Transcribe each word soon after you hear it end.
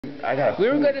I got. We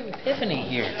were going to Epiphany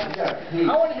here.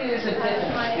 I want to do this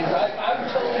Epiphany because I'm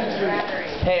totally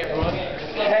curious. Hey everyone.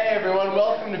 Hey everyone.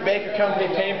 Welcome to Baker Company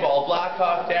Paintball, Black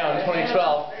Hawk Down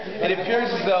 2012. It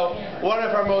appears as though one of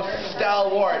our most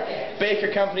stalwart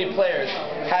Baker Company players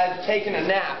has taken a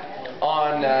nap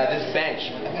on this bench,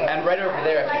 and right over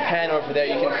there, if you pan over there,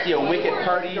 you can see a wicked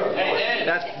party.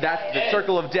 That's the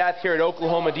Circle of Death here at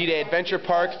Oklahoma D-Day Adventure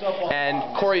Park, and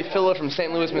Corey Phillip from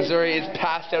St. Louis, Missouri is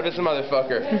passed out as a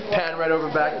motherfucker. Pan right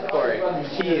over back to Corey.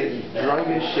 He is drunk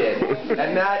as shit.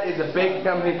 And that is a big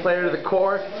company player to the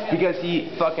core, because he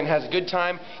fucking has a good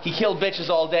time. He killed bitches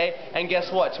all day, and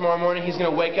guess what? Tomorrow morning he's gonna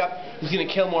wake up, he's gonna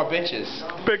kill more bitches.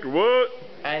 Baker what?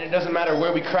 And it doesn't matter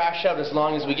where we crash out as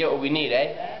long as we get what we need,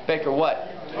 eh? Baker what?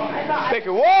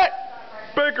 Baker what?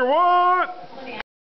 Baker what?